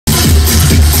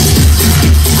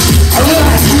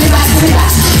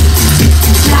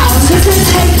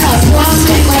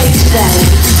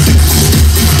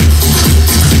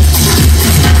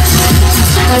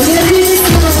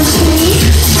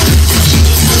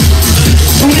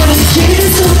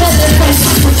Students will get their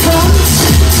faces to front,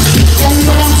 then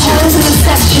we're on hold in a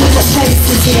section that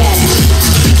faces the end.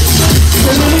 So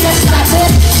when we get to that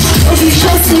bit, if you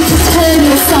just need to turn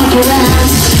yourself around,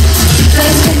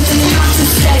 don't think that you have to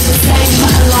stay the same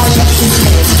and line up to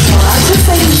this. Alright, just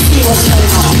so you can see what's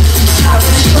going on. Now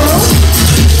we're going to go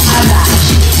and back.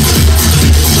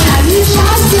 Now you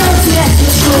might be able to get to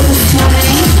the floor this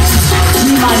morning,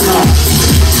 you might not.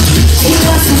 It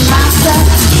doesn't matter.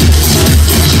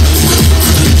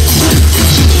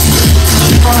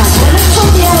 Alright, we're going to pull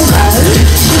the elbow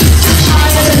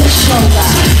higher than the shoulder.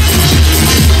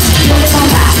 Pull it on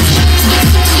back.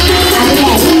 And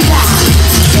again, in back.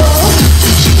 4,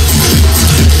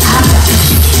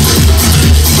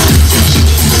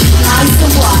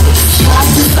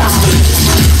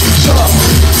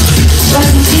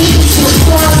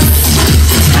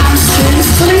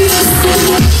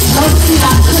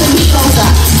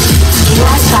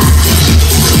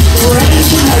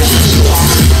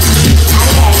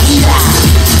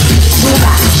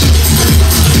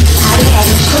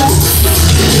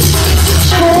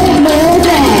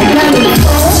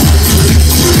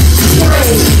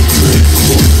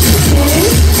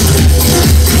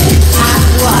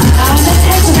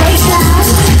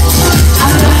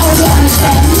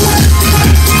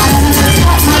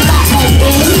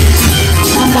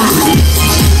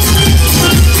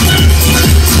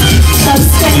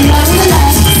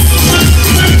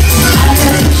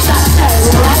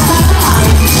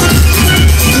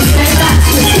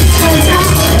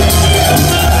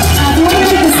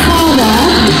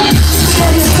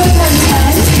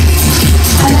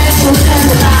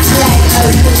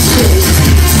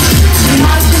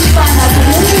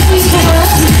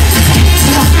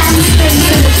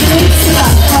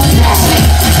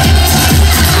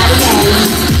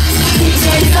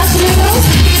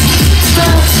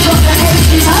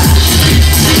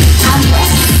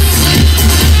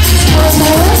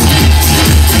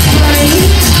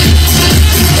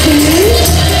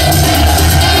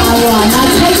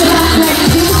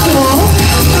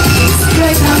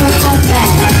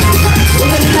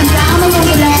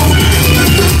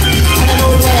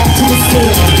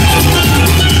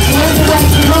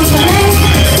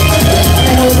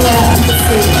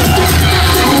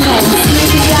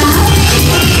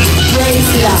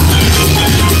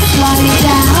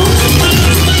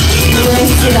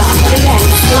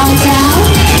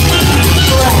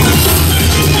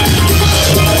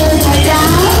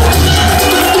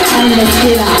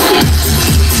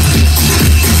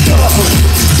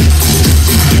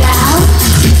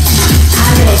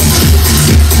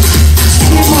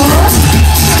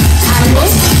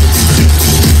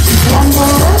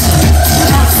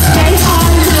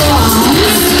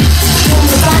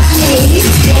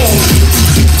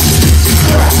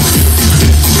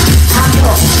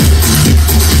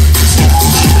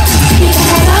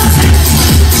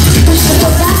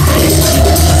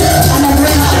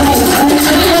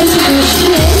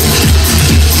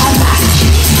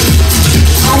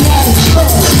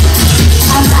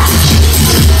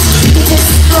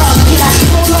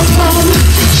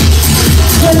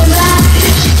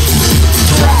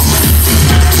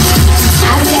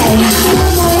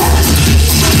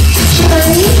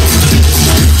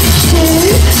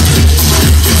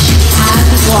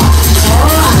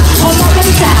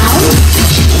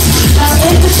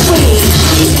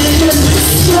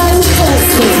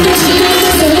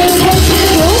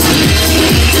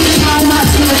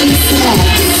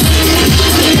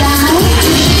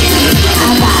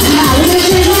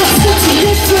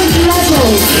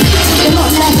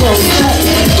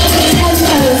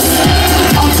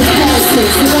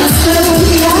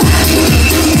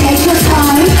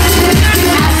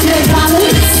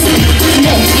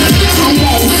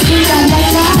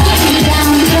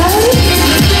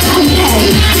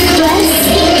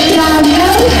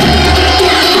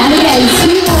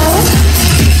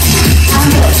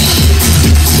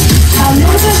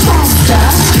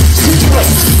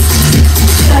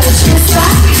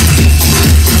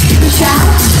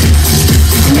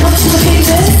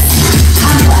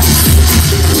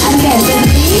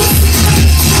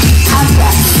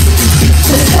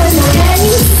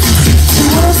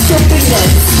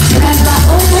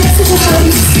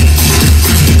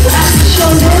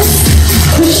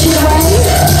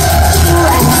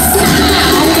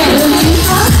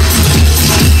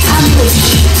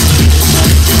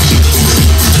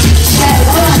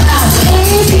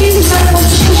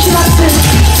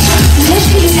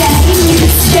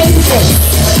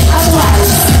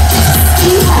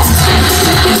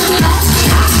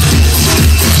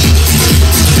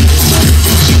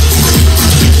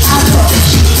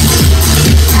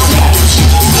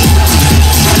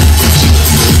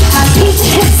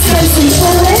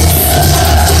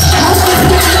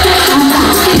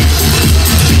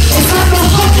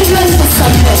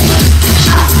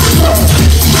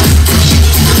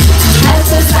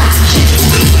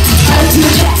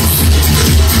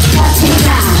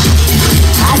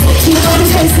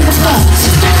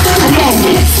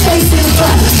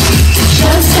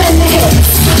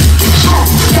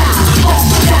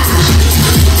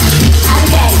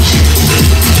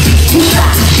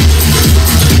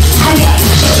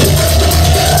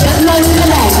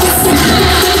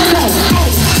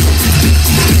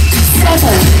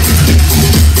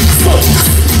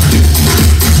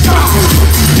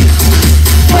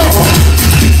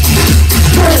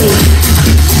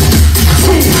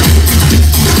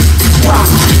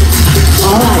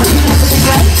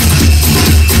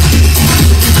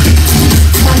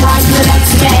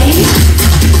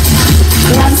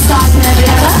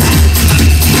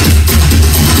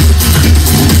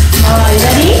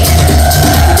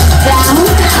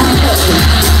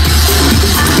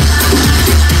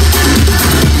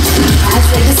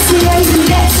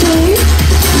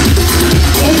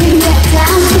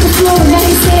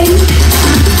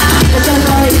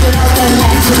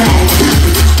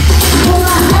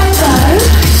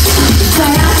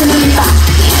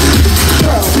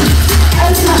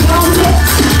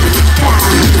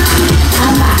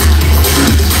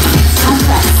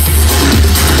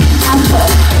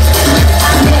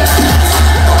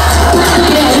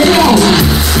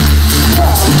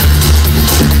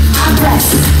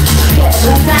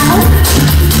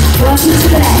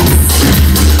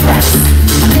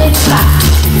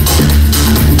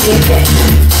 again.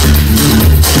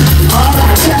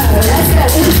 Alright, so let's go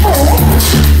in 4,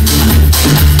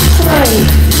 3,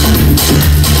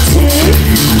 2,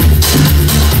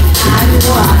 and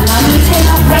 1. Now I'm going to take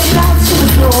our break down to the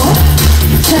floor,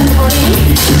 turn the body,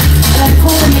 and then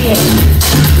pull the knee in.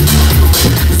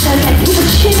 So yeah, keep the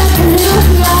chin up a little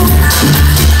here.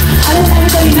 I don't know if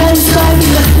everybody knows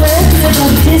driving the floor, because they're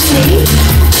going dizzy.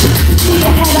 Keep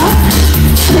your head up.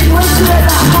 If you want to work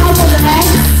that hard on the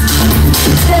legs,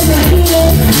 turn your heel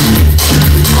in,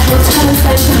 and your toes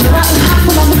open. That will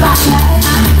happen on the back leg.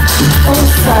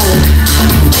 Also,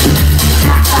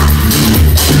 tap back.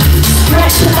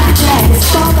 Stretch the back leg as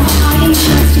far behind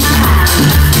you as you can.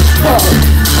 Pull.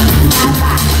 And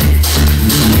back.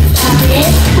 Tap it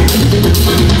in.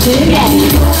 Do it again.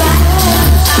 Pull back.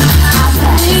 And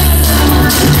back.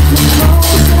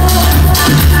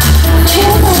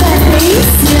 Careful there,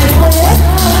 please. 4,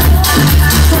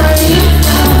 3,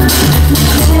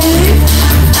 2,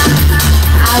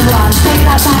 and 1. Take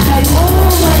that back leg all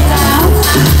the way down.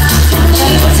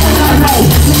 Then we'll take our weight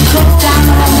down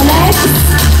along the legs,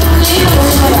 all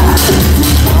the way up.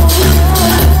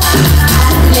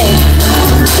 And lift.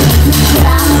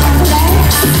 Down along the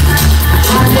legs,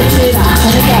 and lift it up.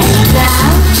 And again,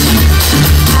 down,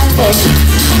 and lift.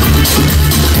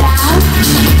 Down,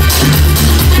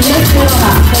 lift it all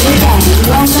up. And again,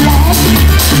 along the leg,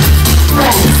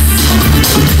 press.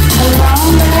 Along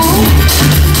the leg,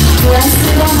 press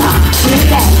it on up. And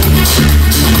again.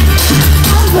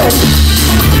 And push.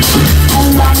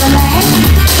 Along the leg,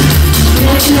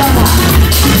 lift it on up.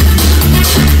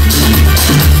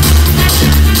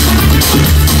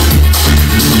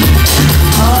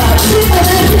 Alright, super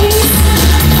there, please.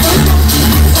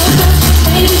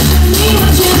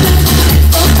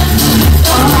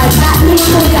 Alright, back knee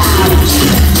pull down.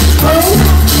 Pull.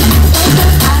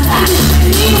 And back.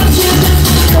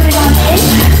 Put it on in.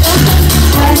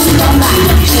 Press it on back.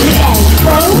 Again.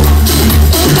 Pull.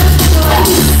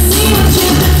 Press.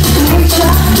 Reach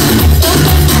up.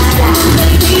 And down.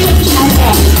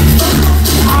 Again.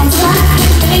 Arms back.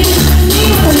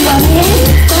 Put it on in.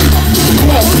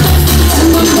 Lift.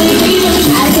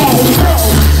 Again. Pull.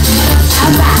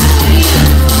 And back.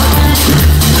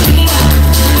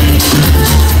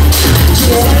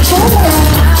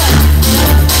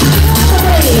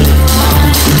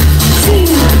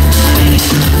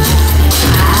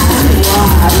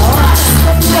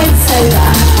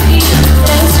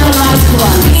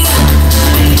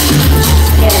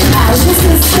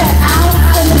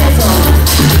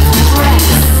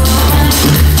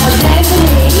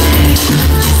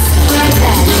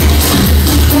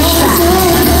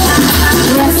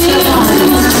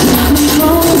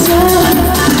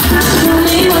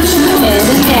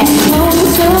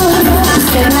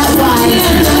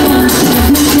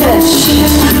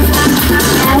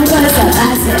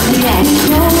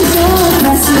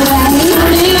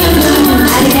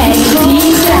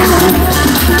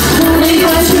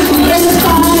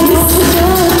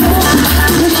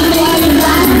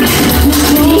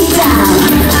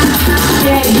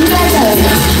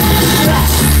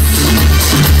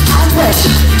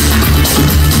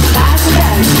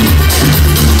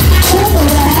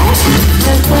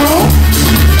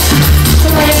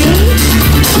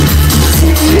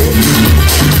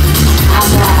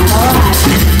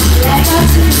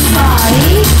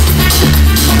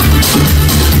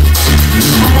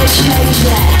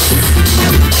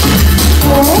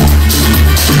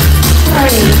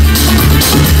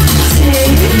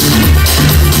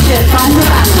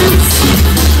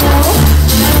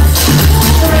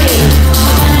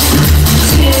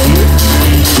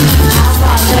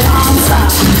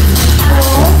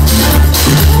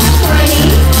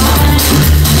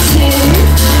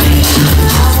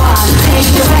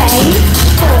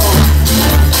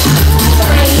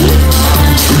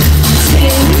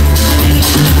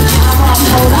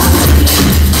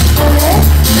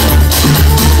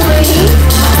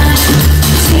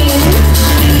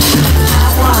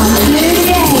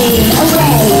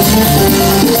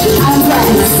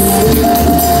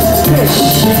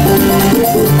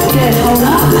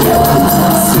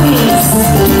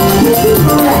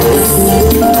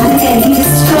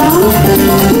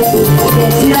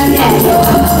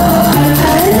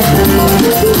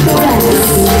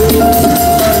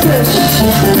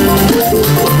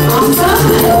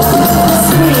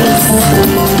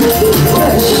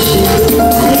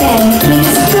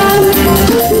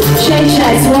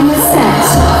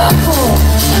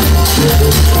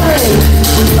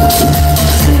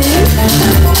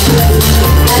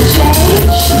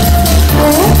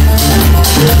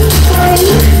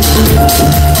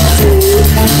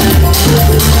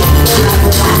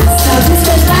 So just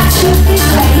go back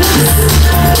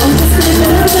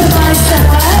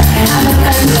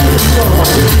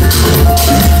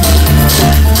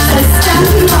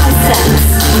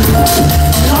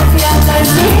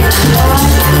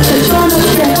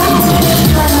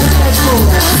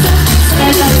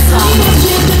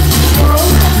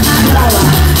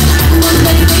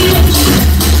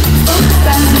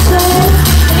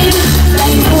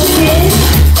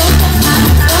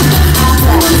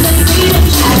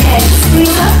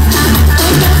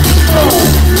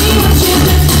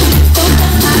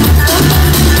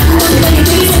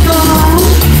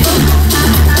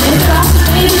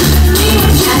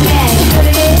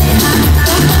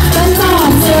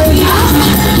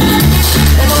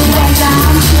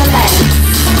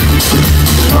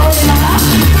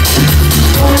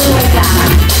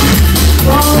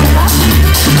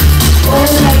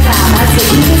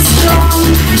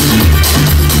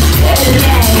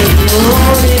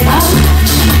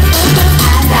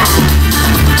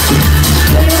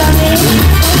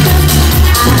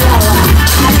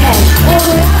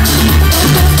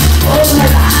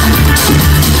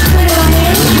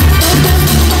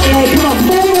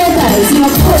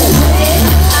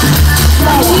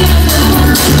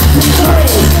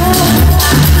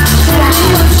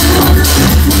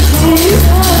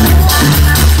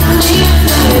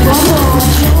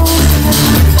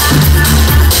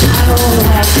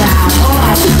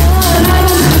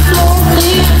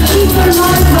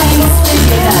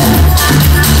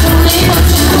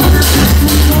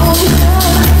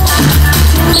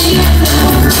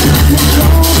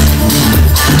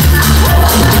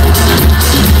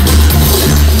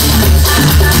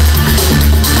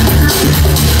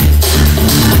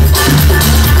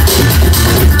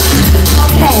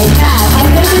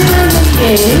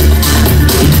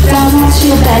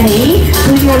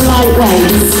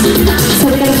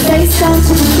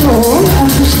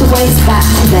weights back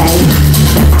today.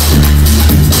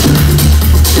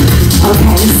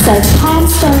 Okay, so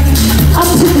palms going up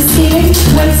to the ceiling,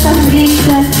 weights underneath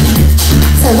them.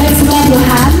 So weights above your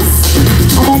hands.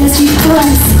 And then as you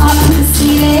press up to the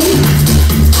ceiling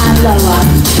and lower.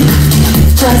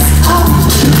 Press up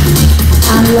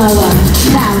and lower.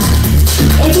 Now,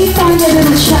 if you find it a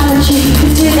little challenging, you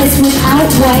can do this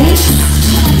without weights.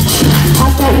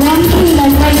 I've got 1 kilo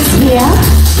weight here.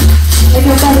 If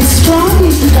you're very strong,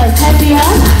 you can go heavier.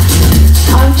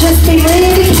 I'll just be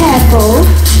really careful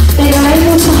that you're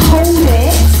able to hold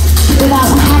it without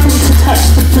having to touch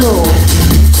the floor.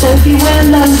 So if you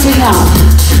were loading up,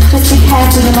 just be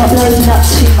careful you're not loading up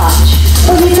too much.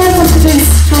 What we don't want to do is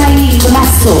strain the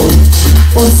muscle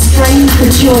or strain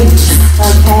the joints,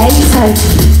 okay? So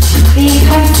being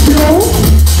comfortable,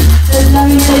 but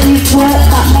knowing that you've worked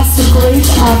that muscle group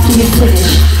after you've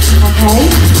finished, okay?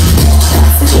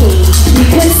 That's the key. You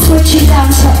could switch it down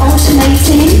to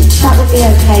alternating, that would be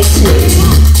okay too.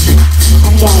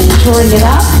 And again, drawing it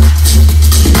up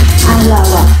and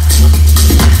lower.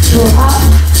 Draw up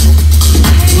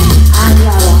and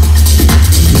lower.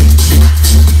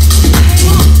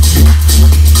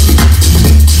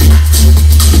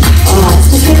 Alright, so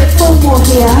just give it 4 more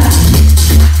here.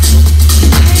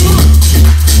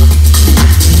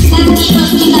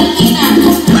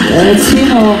 Two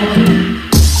more.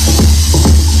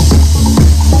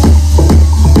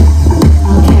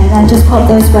 Okay, then just pop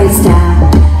those weights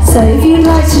down. So if you'd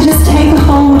like to just take a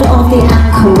hold of the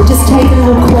ankle, just take a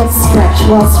little quad stretch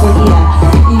whilst we're here.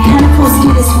 You can of course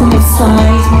do this from your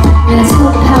side. You're going to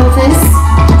tilt the pelvis,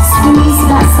 squeeze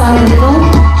that side a little,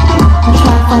 and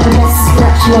try and find the best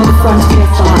stretch along the front of your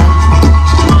thigh.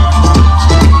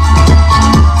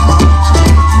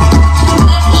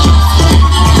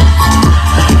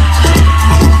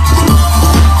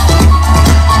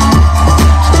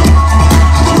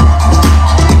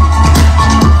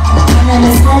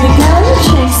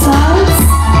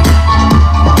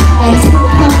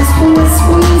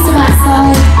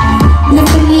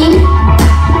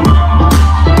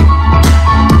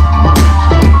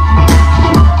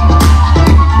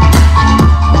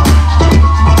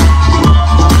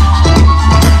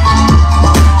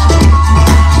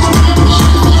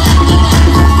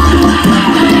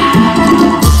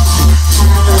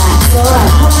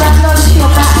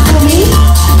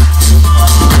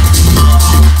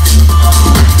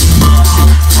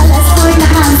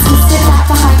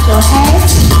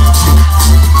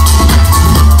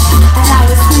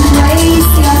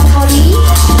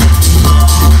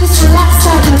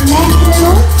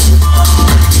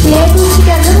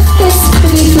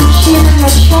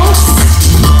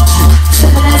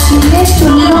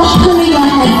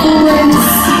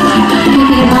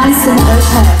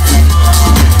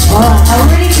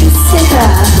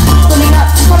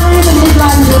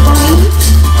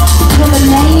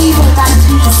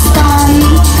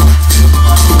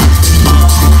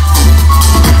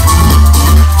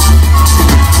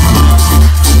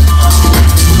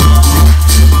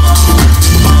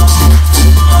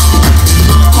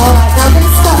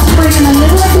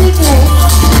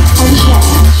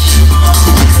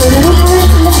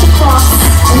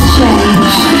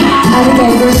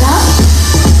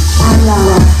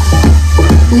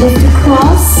 Lift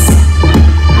across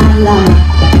and lower.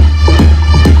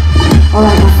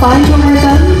 Alright, now find your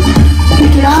rhythm,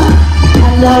 pick it up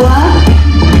and lower.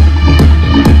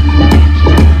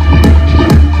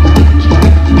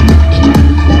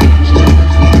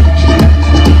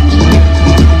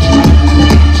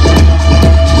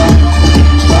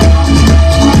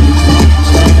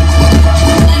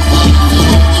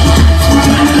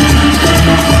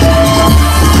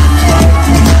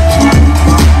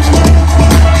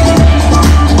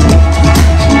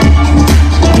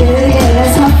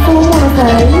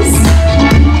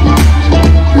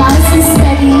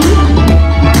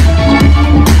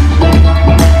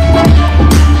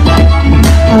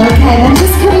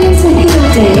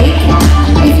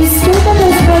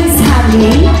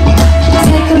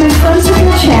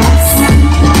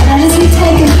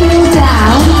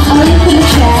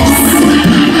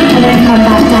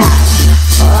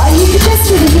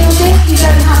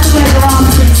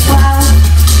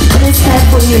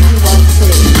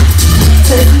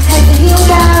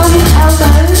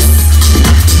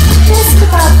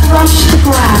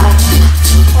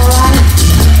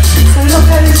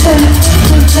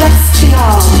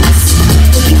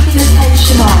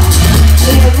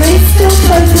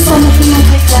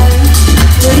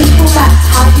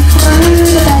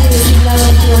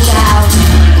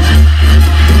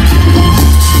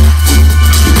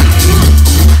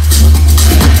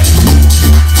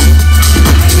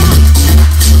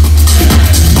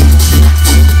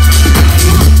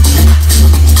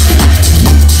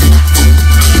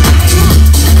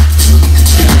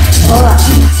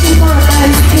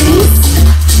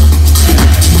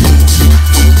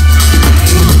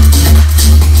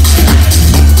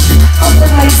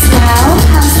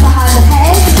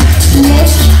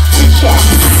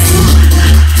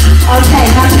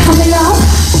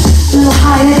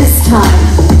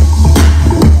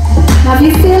 Now if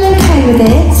you feel okay with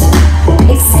it,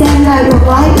 extend out your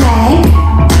right leg,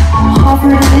 hover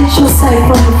an inch or so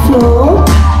from the floor.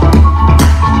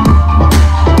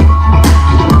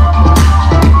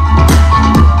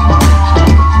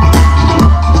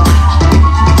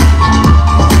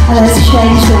 And let's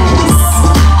change legs.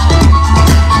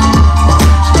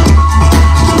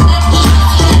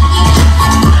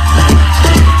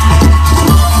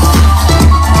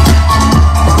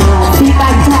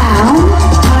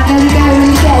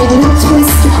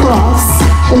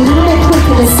 A little bit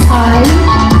quicker this time.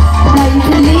 Now you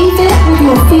can leave it with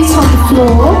your feet on the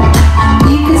floor.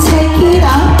 You can take it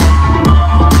up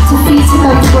to feet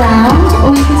above the ground,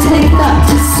 or you can take it up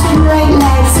to straight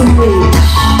legs and reach.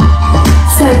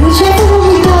 So whichever one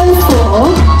we go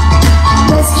for,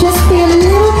 let's just be a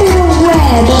little bit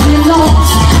aware that we're not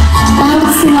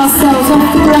bouncing ourselves off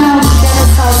the ground to get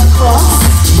ourselves across.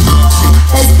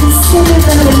 Let's consider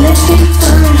that we're lifting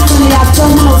through from the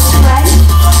abdominal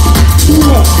strength.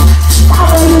 Lift. That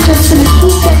way we're just going to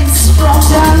keep getting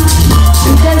stronger.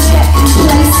 We don't get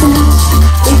complacent.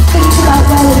 We think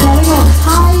about where we're going all the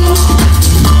time.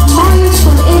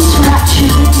 Mindful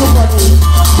interaction with your body.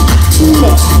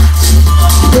 Lift.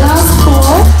 Last 4,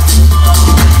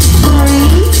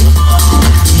 3,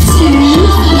 2,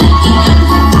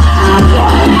 and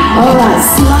 1. Alright,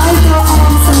 slide your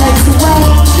arms and legs away.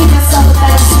 Give yourself a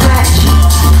better stretch.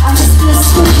 I'm just going to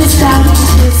switch this down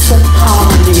into some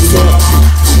calm music.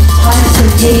 Time to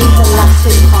leave the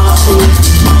Latin party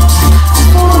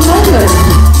for a moment.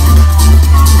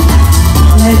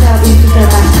 No doubt we could go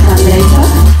back to that later.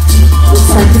 Looks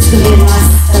like it's going to be a nice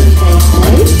sunny day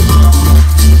today.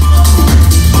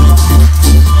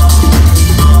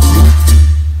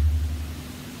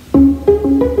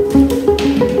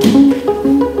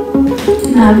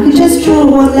 Now we can just draw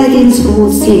one leg in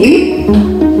towards you.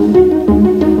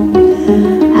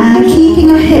 And keeping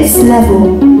your hips level.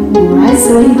 Alright, so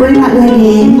when you bring that leg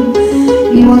in,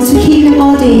 you want to keep your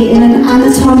body in an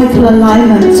anatomical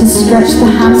alignment to stretch the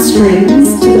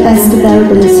hamstrings to the best of their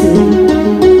ability.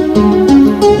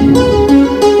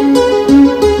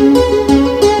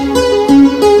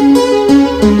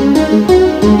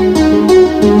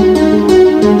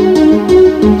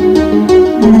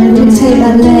 And then we're going to take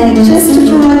that leg just to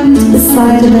draw it to the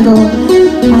side a little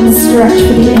and stretch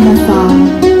for the inner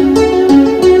thigh.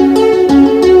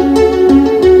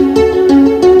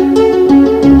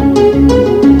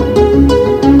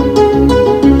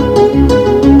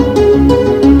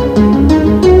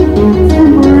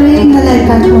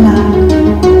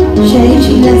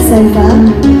 Changing legs over.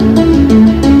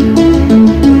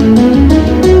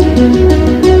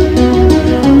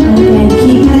 Again,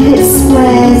 keep your hips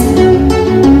squared,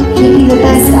 keeping the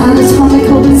best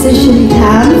anatomical position you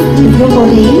can with your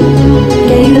body,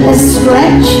 getting the best stretch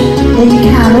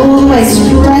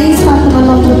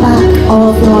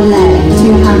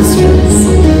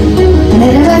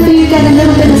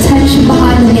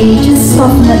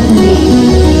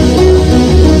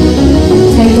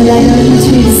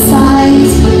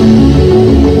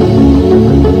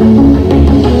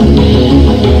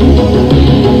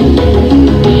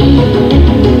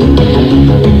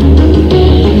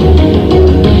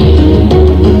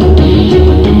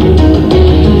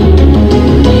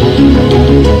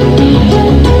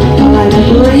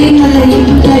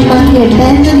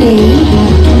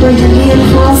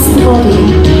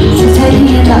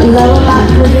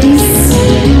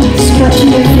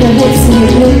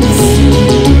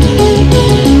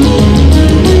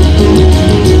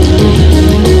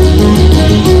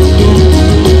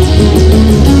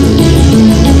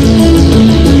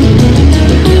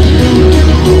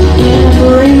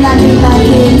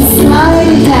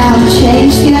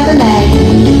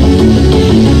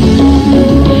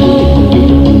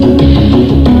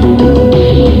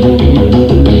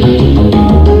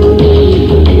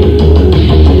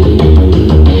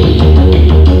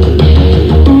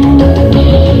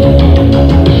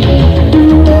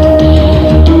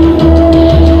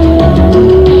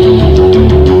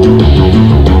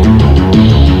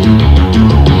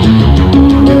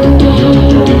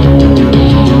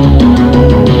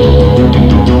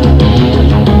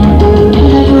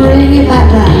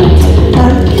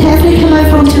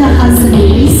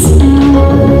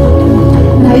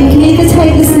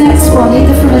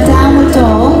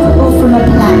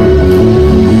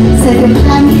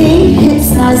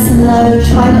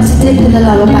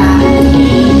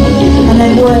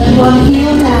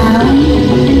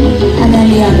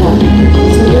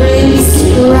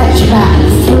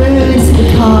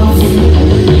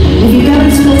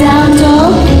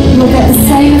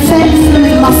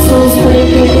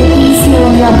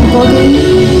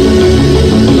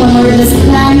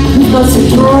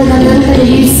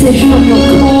message from your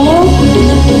core.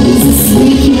 It's a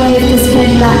sneaky way of just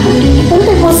getting that a little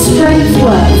bit more strength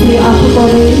work for your upper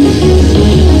body.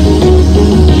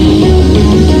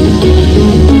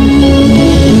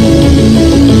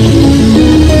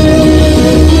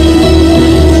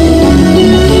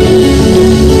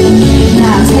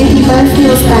 Now taking both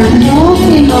heels back,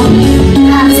 walking your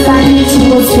hands back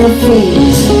towards your feet.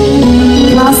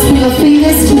 Clasping your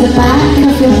fingers to the back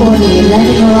of your body,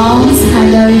 letting your arms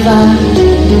hang over.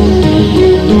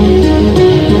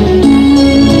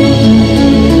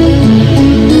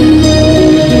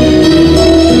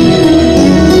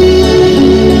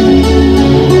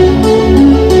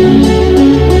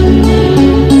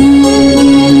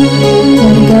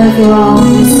 Letting go of your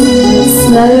arms,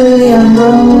 slowly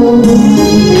unroll.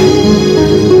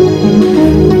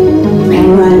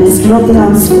 Alright, let's drop the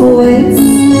arms forwards.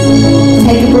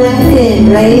 Take a breath in,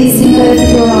 raising both of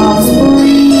your arms,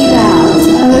 breathe out,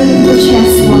 open the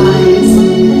chest wide.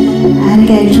 And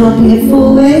again, dropping it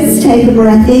forwards, take a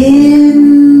breath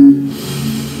in,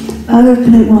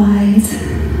 open it wide.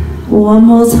 One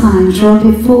more time, drop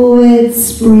it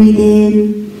forwards, breathe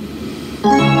in,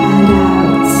 and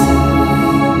out.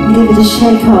 Give it a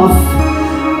shake off.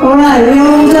 Alright, we're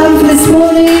all done for this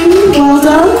morning. Well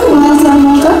done, well done,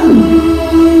 well done.